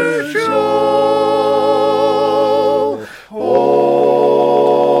Show. Oh,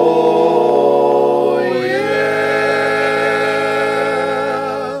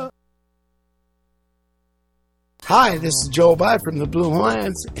 yeah. Hi, this is Joel By from the Blue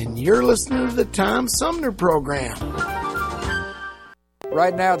Hawaiians, and you're listening to the Tom Sumner Program.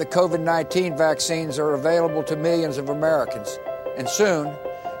 Right now, the COVID-19 vaccines are available to millions of Americans, and soon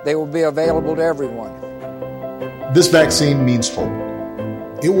they will be available to everyone. This vaccine means hope.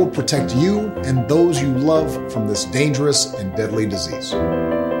 It will protect you and those you love from this dangerous and deadly disease. I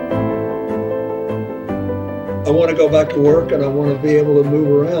want to go back to work, and I want to be able to move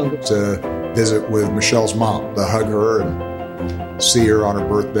around. To visit with Michelle's mom, to hug her and see her on her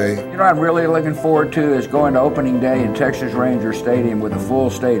birthday. You know what I'm really looking forward to is going to opening day in Texas Ranger Stadium with a full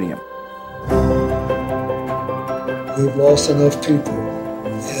stadium. We've lost enough people,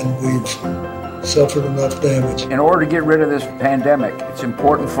 and we've suffered enough damage. In order to get rid of this pandemic, it's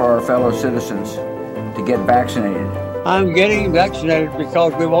important for our fellow citizens to get vaccinated. I'm getting vaccinated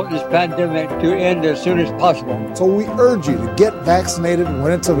because we want this pandemic to end as soon as possible. So we urge you to get vaccinated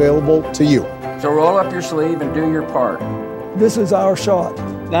when it's available to you. So roll up your sleeve and do your part. This is our shot.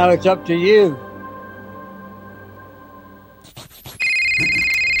 Now it's up to you.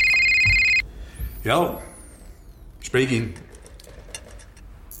 Yo, speaking.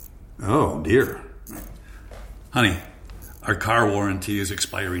 Oh, dear. Honey, our car warranty is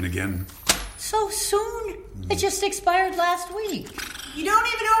expiring again. So soon? It just expired last week. You don't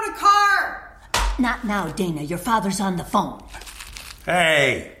even own a car. Not now, Dana. Your father's on the phone.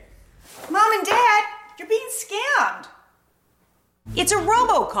 Hey! Mom and Dad, you're being scammed. It's a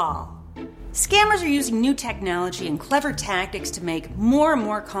robocall. Scammers are using new technology and clever tactics to make more and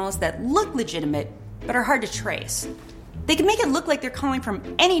more calls that look legitimate but are hard to trace. They can make it look like they're calling from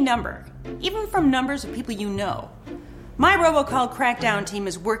any number, even from numbers of people you know. My robocall crackdown team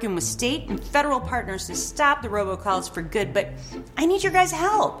is working with state and federal partners to stop the robocalls for good, but I need your guys'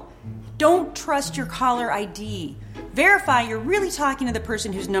 help. Don't trust your caller ID. Verify you're really talking to the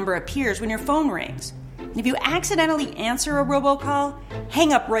person whose number appears when your phone rings. And if you accidentally answer a robocall,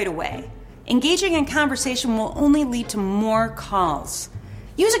 hang up right away. Engaging in conversation will only lead to more calls.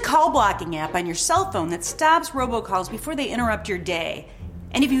 Use a call blocking app on your cell phone that stops robocalls before they interrupt your day.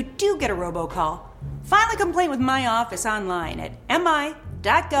 And if you do get a robocall, file a complaint with my office online at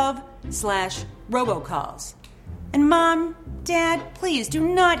mi.gov/robocalls. And Mom, Dad, please do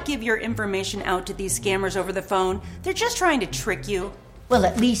not give your information out to these scammers over the phone. They're just trying to trick you. Well,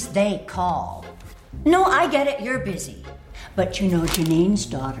 at least they call. No, I get it. You're busy. But you know, Janine's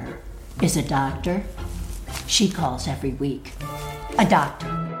daughter is a doctor. She calls every week. A doctor.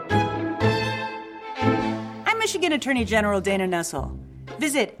 I'm Michigan Attorney General Dana Nessel.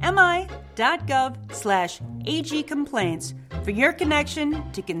 Visit mi.gov/AG complaints for your connection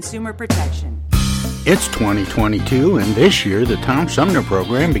to consumer protection. It's 2022, and this year the Tom Sumner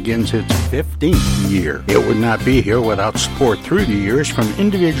program begins its 15th year. It would not be here without support through the years from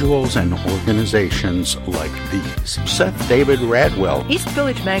individuals and organizations like these. Seth David Radwell, East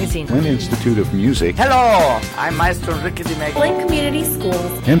Village Magazine, Flint Institute of Music, Hello, I'm Maestro Ricky DiMeggi, Flint Community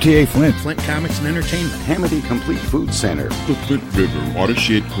Schools, MTA Flint, Flint Comics and Entertainment, Hamady Complete Food Center, the Flint River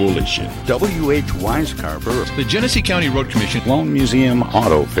Watershed Coalition, W.H. Wisecarver, the Genesee County Road Commission, Lone Museum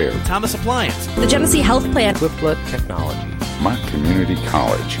Auto Fair, Thomas Appliance, the Genesee Health Plan, Swiftlet Technology, Mott Community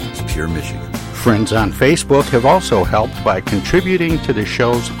College, Pure Michigan. Friends on Facebook have also helped by contributing to the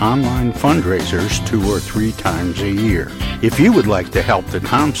show's online fundraisers 2 or 3 times a year. If you would like to help the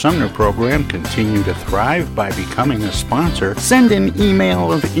Tom Sumner program continue to thrive by becoming a sponsor, send an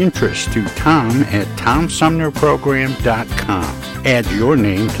email of interest to tom@tomsumnerprogram.com. Add your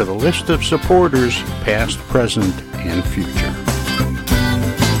name to the list of supporters, past, present, and future.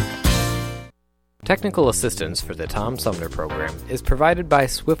 Technical assistance for the Tom Sumner program is provided by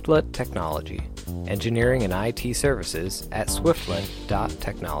Swiftlet Technology, engineering and IT services at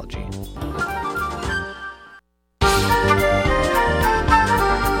swiftlet.technology.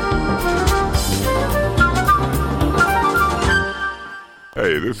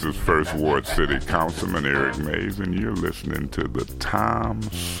 Hey, this is First Ward City Councilman Eric Mays, and you're listening to the Tom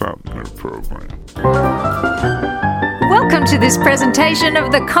Sumner program. Welcome to this presentation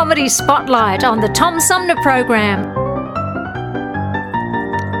of the Comedy Spotlight on the Tom Sumner program.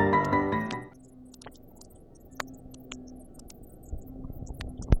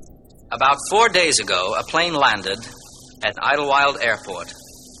 About 4 days ago, a plane landed at Idlewild Airport.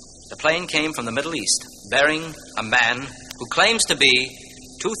 The plane came from the Middle East, bearing a man who claims to be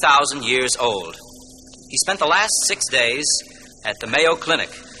 2,000 years old. He spent the last 6 days at the Mayo Clinic.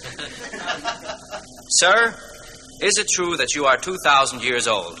 Sir, is it true that you are 2,000 years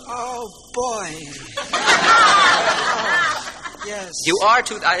old? Oh, boy. Yes. You are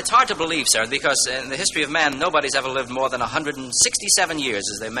it's hard to believe, sir, because in the history of man, nobody's ever lived more than 167 years,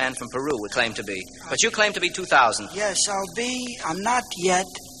 as the man from Peru would claim to be. But you claim to be 2,000. Yes, I'm not yet.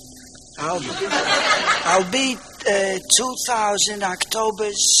 I'll be 2000 October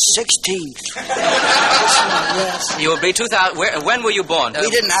 16th. Yes. You will be 2000. When were you born? We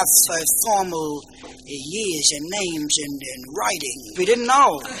didn't have formal years and names and writing. We didn't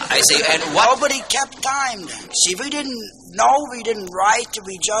know. I see. And what? Nobody kept time then. See, we didn't know. We didn't write.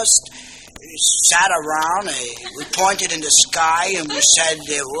 We just sat around, we pointed in the sky, and we said,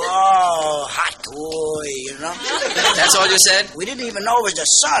 whoa, hot boy, you know? That's all you said? We didn't even know it was the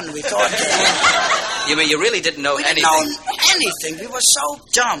sun. We thought... You mean you really didn't know anything? We didn't know anything. We were so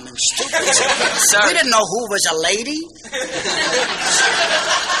dumb and stupid. Sir. We didn't know who was a lady.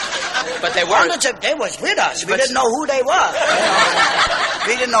 But they weren't. They was with us. We didn't know who they were.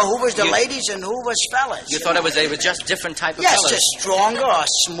 We didn't know who was the ladies and who was fellas. You thought they were just different type of yes, fellas? Yes, just stronger or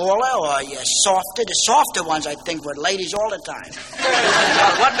smaller or softer. The softer ones, I think, were ladies all the time.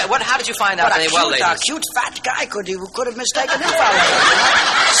 How did you find out they were ladies? A cute fat guy could have mistaken him for a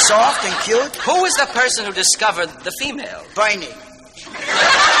lady. Soft and cute. Who was the person who discovered the female? Bernie.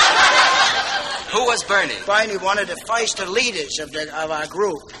 Who was Bernie? Bernie, one of the first leaders of our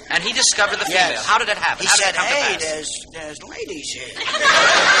group. And he discovered the female. Yes. How did it happen? He said, hey, there's ladies here.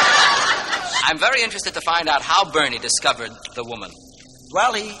 I'm very interested to find out how Bernie discovered the woman.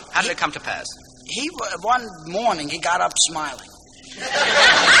 Well, How did it come to pass? One morning, he got up smiling.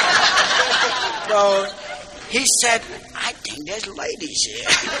 So he said, I think there's ladies here.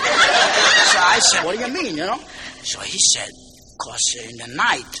 So I said, what do you mean, you know? So he said, because in the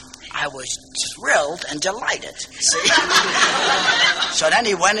night, I was thrilled and delighted. See? So then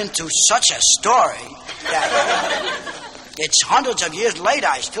he went into such a story that it's hundreds of years later,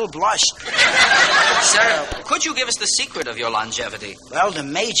 I still blush. Sir, could you give us the secret of your longevity? Well, the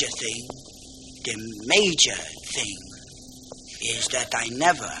major thing is that I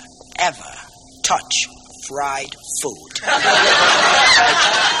never, ever touch fried food.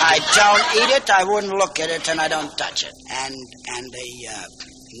 I don't eat it, I wouldn't look at it, and I don't touch it. And they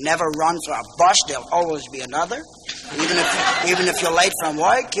never run for a bus, there'll always be another. Even if you're late from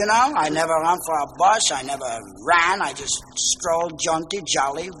work, you know, I never run for a bus, I never ran, I just strolled jaunty,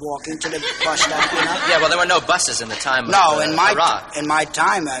 jolly, walking to the bus stop, you know. Yeah, well, there were no buses in the time of in my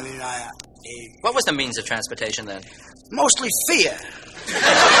time, I mean, what was the means of transportation then? Mostly fear.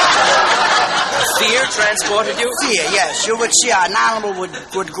 Fear transported you? Fear, yes. You would see an animal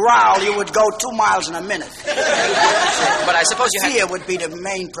would growl, you would go 2 miles in a minute. But I suppose fear would be the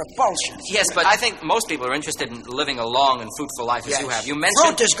main propulsion. Yes, but I think most people are interested in living a long and fruitful life as you have. You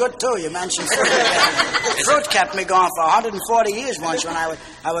mentioned... Fruit is good, too. You mentioned fruit. Fruit kept me going for 140 years once when I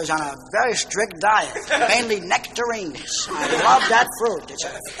was on a very strict diet, mainly nectarines. I love that fruit. It's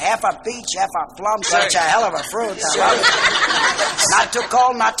half a peach, half a plum, so it's a hell of a fruit. I love it. Not too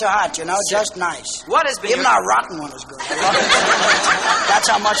cold, not too hot, you know, just nice. What has been even a rotten one is good. I love it. That's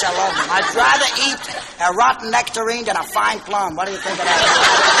how much I love them. I'd rather eat a rotten nectarine than a fine plum. What do you think of that?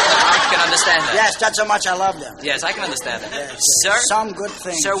 I can understand that. Yes, that's how much I love them. Yes, I can understand that. Yes, sir? Some good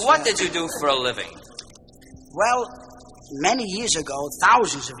things. Sir, what did you do for a living? Well, many years ago,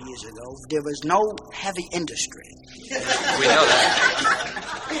 thousands of years ago, there was no heavy industry. We know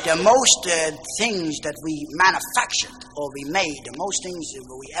that. The most things that we manufactured or we made, the most things that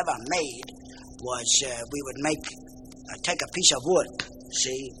we ever made was we would take a piece of wood,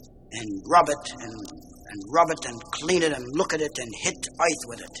 see, and rub it and clean it and look at it and hit earth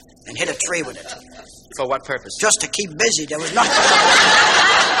with it and hit a tree with it. For what purpose? Just to keep busy. There was nothing.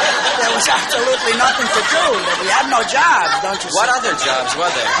 There was absolutely nothing to do. We had no jobs, don't you see? What other jobs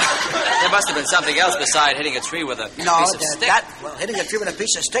were there? There must have been something else besides hitting a tree with a piece of stick. Hitting a tree with a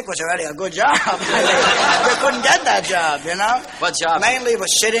piece of stick was already a good job. We couldn't get that job, you know? What job? Mainly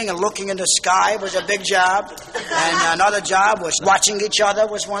was sitting and looking in the sky was a big job. And another job was watching each other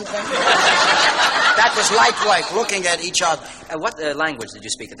was one thing. That was light work, looking at each other. What language did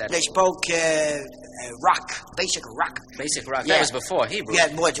you speak at that time? They spoke rock, basic rock. Basic rock? Yeah. That was before Hebrew. Yeah,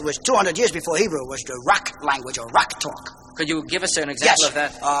 it was 200 years before Hebrew was the rock language or rock talk. Could you give us an example of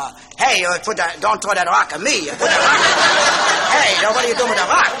that? Hey, don't throw that rock at me. Put that rock. Hey, what are you doing with the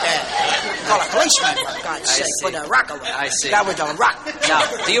rock there? Call a policeman, for God's sake. Put the rock away. I see. That was the rock. Now,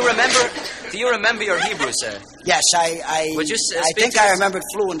 do you remember your Hebrew, sir? Yes, I think I remember it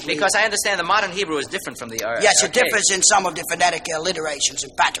fluently. Because I understand the modern Hebrew is different from the yes, it differs in some of the phonetic alliterations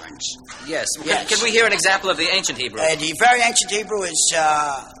and patterns. Yes. Can we hear an example of the ancient Hebrew? The very ancient Hebrew is,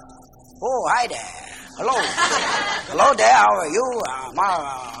 hi there. Hello. Hello there, how are you? I'm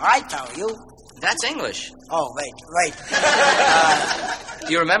all right, how are you? That's English. Oh, wait.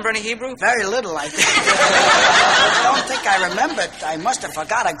 Do you remember any Hebrew? Very little, I think. I don't think I remember it. I must have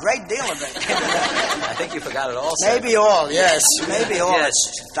forgot a great deal of it. I think you forgot it all, sir. Maybe all, yes. Maybe all. Yes.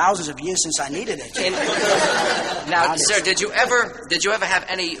 It's thousands of years since I needed it. Now, sir, did you ever have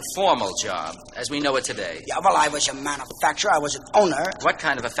any formal job, as we know it today? Yeah, well, I was a manufacturer. I was an owner. What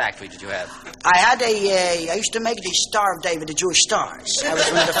kind of a factory did you have? I used to make the Star of David, the Jewish stars. I was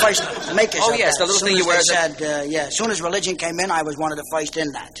one of the first makers Oh, of yes, that. the little thing you wear. As soon as religion came in, I was one of the first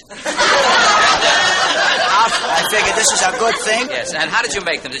in that. I figured this is a good thing. Yes, and how did you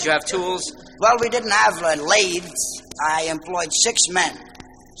make them? Did you have tools? Well, we didn't have lathes. I employed 6 men.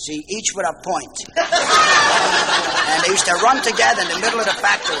 See, each with a point. And they used to run together in the middle of the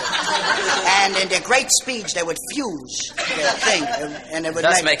factory. And in their great speeds, they would fuse the thing. And it would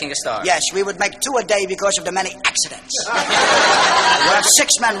Thus making a star. Yes, we would make 2 a day because of the many accidents. We have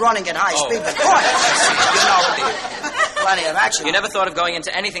 6 men running at high speed, but plenty of accidents. You never thought of going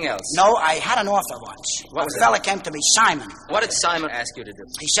into anything else? No, I had an offer once. What was a fella came to me, Simon. What did Simon ask you to do?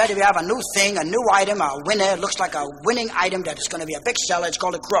 He said if you have a new thing, a new item, a winner, it looks like a winning item that is going to be a big seller, it's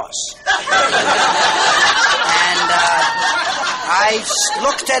called a cross. And I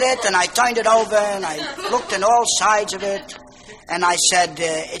looked at it, and I turned it over, and I looked on all sides of it, and I said,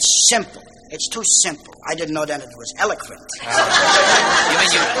 it's simple. It's too simple. I didn't know then it was eloquent.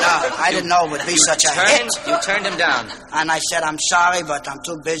 I didn't know it would be such a hit. You turned him down. And I said, I'm sorry, but I'm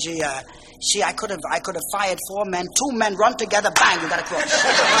too busy. See, I could have fired 4 men. 2 men run together, bang, you got a cross. See,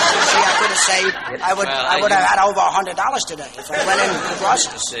 I could have saved. I would have had over $100 today if I went in with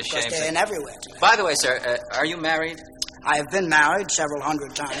crosses. Because they're in everywhere today. By the way, sir, are you married? I have been married several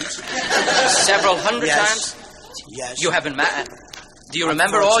hundred times. Several hundred times? Yes. You have been married. Do you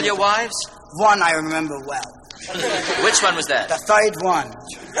remember all your wives? One I remember well. Which one was that? The third one,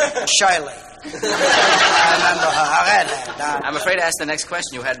 Shirley. I remember her. I read her. I'm afraid to ask the next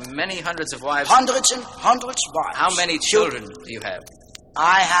question. You had many hundreds of wives. Hundreds and hundreds of wives. How many children do you have?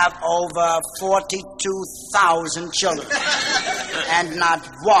 I have over 42,000 children. And not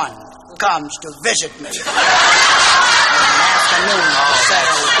one comes to visit me. In the afternoon.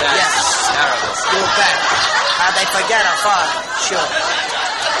 That's terrible. You bet. They forget her father. Sure.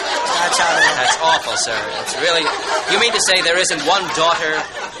 That's how they are. That's awful, sir. It's really... You mean to say there isn't one daughter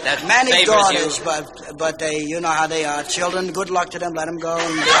that many favors daughters, you? but they, you know how they are. Children, good luck to them. Let them go.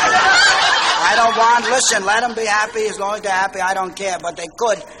 And I don't want... Listen, let them be happy as long as they're happy. I don't care. But they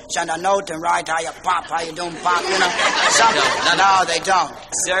could send a note and write how you pop, how you doing, pop, you know. Something. No, they don't.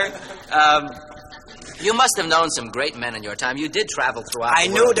 Sir, you must have known some great men in your time. You did travel throughout I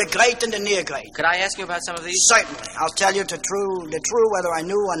the knew world. the great and the near great. Could I ask you about some of these? Certainly. I'll tell you the true whether I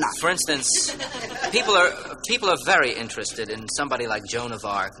knew or not. For instance, people are very interested in somebody like Joan of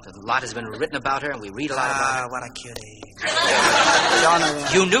Arc. A lot has been written about her, and we read a lot about her. What a cutie. Joan of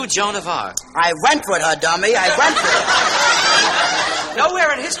Arc. You knew Joan of Arc? I went with her, dummy. I went with her.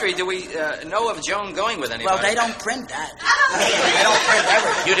 Nowhere in history do we know of Joan going with anybody. Well, they don't print that. They don't print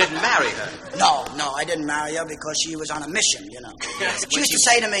everything. You didn't marry her? No, I didn't marry her because she was on a mission, you know. She used to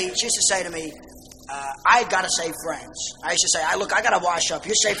say to me, I gotta save France. I used to say, look, I gotta wash up.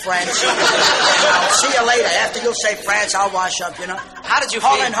 You save France. I'll see you later. After you save France, I'll wash up, you know. How did you feel?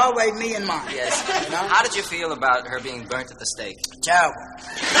 Her in her way, me in mine. Yes. You know? How did you feel about her being burnt at the stake? Terrible.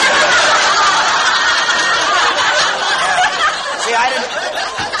 See, I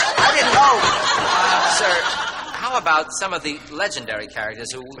didn't know. Sir, how about some of the legendary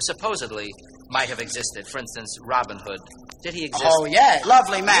characters who supposedly might have existed? For instance, Robin Hood. Did he exist? Oh, yeah.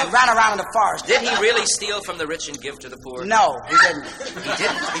 Lovely man. Ran around in the forest. Did he really steal from the rich and give to the poor? No, he didn't. He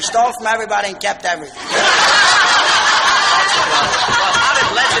didn't? He stole from everybody and kept everything. Well,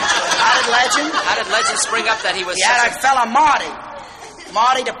 how did legend spring up that he was... He had a fella, Marty,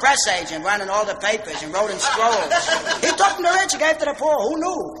 the press agent, ran in all the papers and wrote in scrolls. He took from the rich and gave to the poor. Who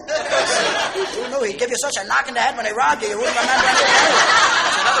knew? Who knew? He'd give you such a knock in the head when they robbed you, you wouldn't remember anything.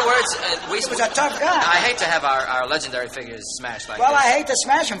 In other words, he was a tough guy. I hate to have our legendary figures smashed like well, this. I hate to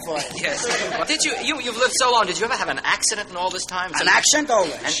smash them for you. Yes. Did you've lived so long, did you ever have an accident in all this time? An accident?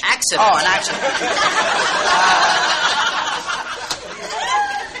 Always. An accident? Oh, an accident.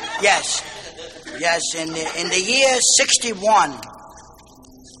 Yes, in the year 61,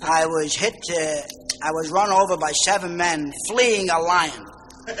 I was hit, I was run over by 7 men fleeing a lion.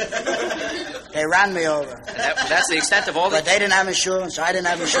 They ran me over. That's the extent of all But they didn't have insurance, I didn't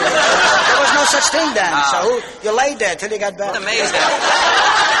have insurance. There was no such thing then, so you laid there till you got back. I'm amazed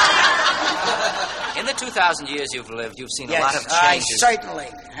In the 2,000 years you've lived, you've seen a lot of changes. Certainly.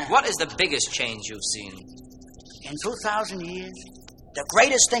 What is the biggest change you've seen? In 2,000 years, the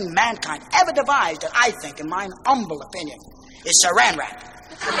greatest thing mankind ever devised, that I think, in my humble opinion, is saran wrap.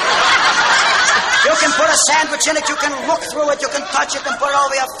 You can put a sandwich in it, you can look through it, you can touch it and put it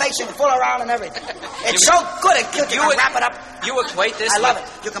over your face and fool around and everything. It's so good and cute, you can wrap it up. You equate this I love it.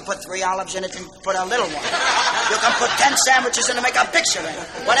 You can put 3 olives in it and put a little one. You can put 10 sandwiches in and make a picture in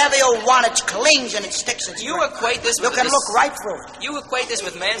it. Whatever you want, it clings and it sticks. You equate this with... You can look right through it. You equate this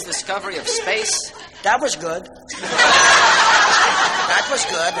with man's discovery of space? That was good. That was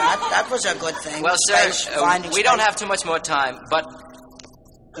good. That was a good thing. Well, sir, we don't space. have too much more time, but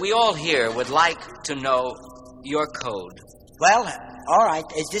we all here would like to know your code. Well, all right.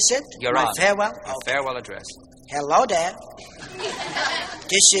 Is this it? You're My on. farewell? Your farewell address. Hello there.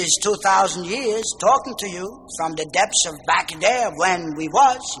 This is 2,000 years talking to you from the depths of back there when we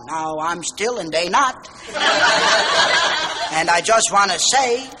was. Now I'm still and they not. And I just want to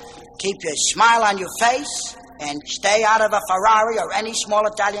say, keep your smile on your face and stay out of a Ferrari or any small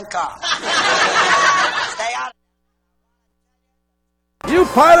Italian car. Stay out. You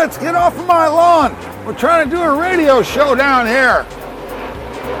pilots, get off of my lawn. We're trying to do a radio show down here.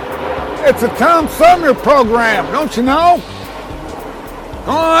 It's a Tom Sumner program, don't you know?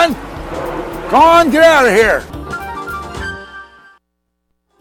 Go on, get out of here.